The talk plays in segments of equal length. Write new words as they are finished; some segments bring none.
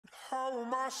How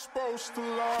am I supposed to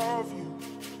love you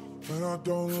when I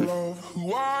don't love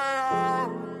who I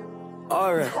am?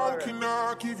 Alright. How can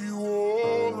I give you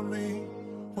all of me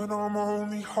when I'm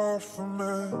only half a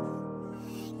man?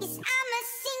 Yes, I'm a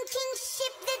sinking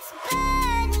ship that's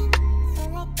burning, so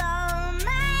let go of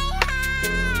my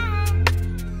hand.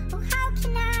 Oh, how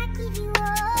can I give you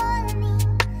all of me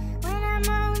when I'm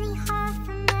only half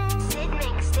a man? Siddd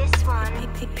makes this one.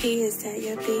 P, is that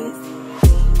your piece?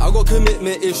 I got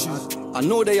commitment issues. I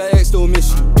know that your ex still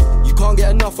miss you. You can't get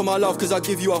enough of my love cause I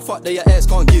give you a fuck that your ex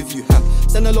can't give you.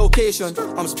 Send a location,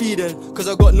 I'm speeding cause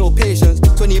I got no patience.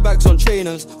 20 bags on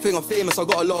trainers, think I'm famous, I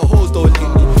got a lot of hoes though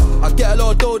lately. I get a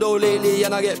lot of dodo lately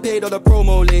and I get paid on the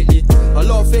promo lately. A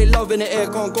lot of fake love in the air,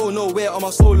 can't go nowhere on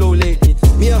my solo lately.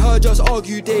 Me and her just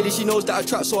argue daily, she knows that I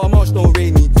trap so I march, don't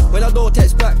rate me. When I don't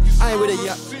text back, I ain't with a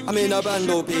yak, I'm in a band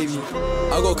though baby.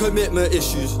 I got commitment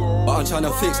issues, but I'm trying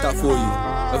to fix that for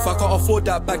you. If I can't afford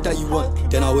that bag that you want,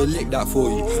 then I will lick that for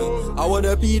you. I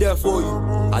wanna be there for you,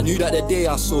 I knew that the day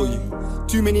I saw you.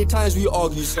 Too many times we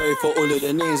argued, sorry for all of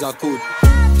the names I called.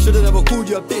 Should've never called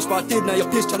you a bitch, but I did, now you're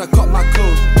pissed trying to cut my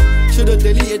clothes. Should've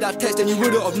deleted that text and you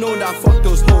wouldn't have known that I fucked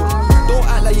those hoes. Don't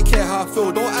act like you care how I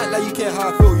feel, don't act like you care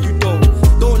how I feel, you don't.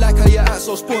 Don't like how you act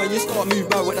so spoiled, you start move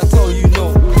mad when I tell you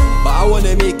no. But I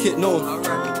wanna make it known,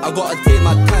 I gotta take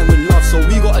my time with love, so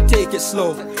we gotta take it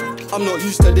slow. I'm not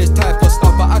used to this type of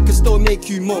stuff, but I can still make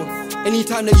you moan.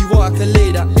 Anytime that you want, I can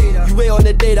lay that. You wait on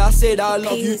the day that I say that I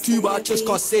love you too, but I just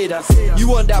can't say that. You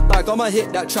want that bag, I'ma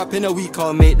hit that trap in a week,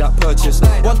 I'll make that purchase.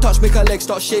 One touch, make her leg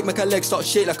start shake, make her leg start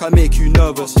shake like I make you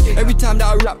nervous. Every time that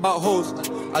I rap about hoes,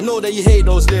 I know that you hate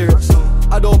those lyrics.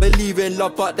 I don't believe in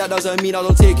love, but that doesn't mean I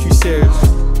don't take you serious.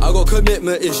 I got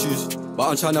commitment issues, but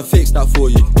I'm trying to fix that for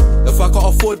you. If I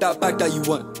can't afford that bag that you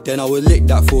want, then I will lick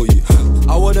that for you.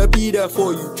 I wanna be there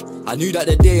for you, I knew that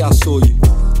the day I saw you.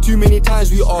 Too many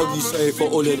times we argue, sorry for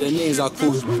all of the names I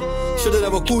called. Should've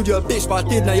never called you a bitch, but I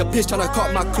did, now you're pissed trying to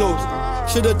cut my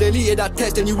clothes. Should've deleted that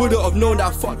text and you wouldn't have known that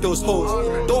I fucked those hoes.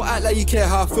 Don't act like you care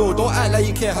how I feel, don't act like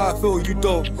you care how I feel, you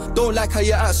don't. Don't like how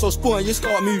you act so spoiled, you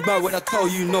start move mad when I tell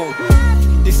you no.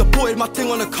 They supported my thing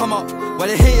on the come up, when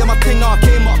they hated my thing now I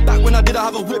came up. Back when I did I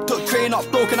have a whipped up train up,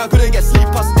 broke and I couldn't get sleep,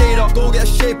 I stayed up. Go get a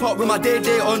shape up with my day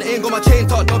on, ain't got my chain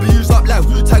tucked. W's up like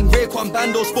Wu-Tang, Rayquan,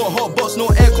 Bando, sport, hot box, no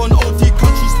aircon, OT,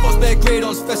 country spots, bare grade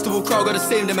ons, festival crowd got the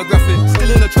same demographic.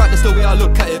 Still in the track, that's the way I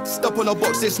look at it. Step on a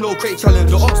box, it's no crate challenge.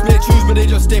 The ops make tunes but they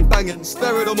just ain't banging.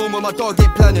 Spare at the moment, my dog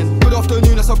ain't planning. Good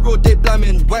afternoon, that's a broad day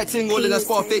blamming. White ting all in, that's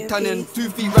far fake tanning. 2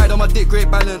 feet ride on my dick, great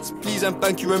balance. Please and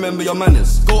thank you, remember your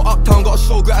manners. Go uptown, gotta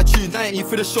show gratitude. 90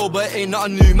 for the show, but it ain't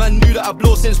nothing new. Man knew that I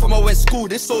blow since from I went school.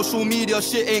 This social media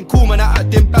shit ain't cool, man. I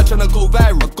acting bad tryna go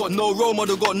viral. I got no role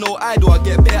model, got no idol. I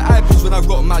get bare eyeballs when I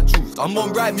rock my juice. I'm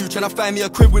on right move, tryna find me a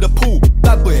crib with a pool.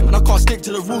 Bad boy, man, I can't stick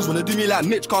to the rules. Wanna do me like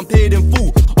Mitch, can't pay it in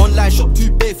full. Online shop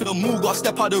too big for the move. Gotta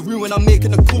step out the room when I'm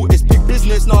making a call. It's big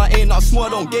business, no, I ain't not small, I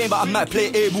don't game, but I might play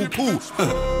able pool.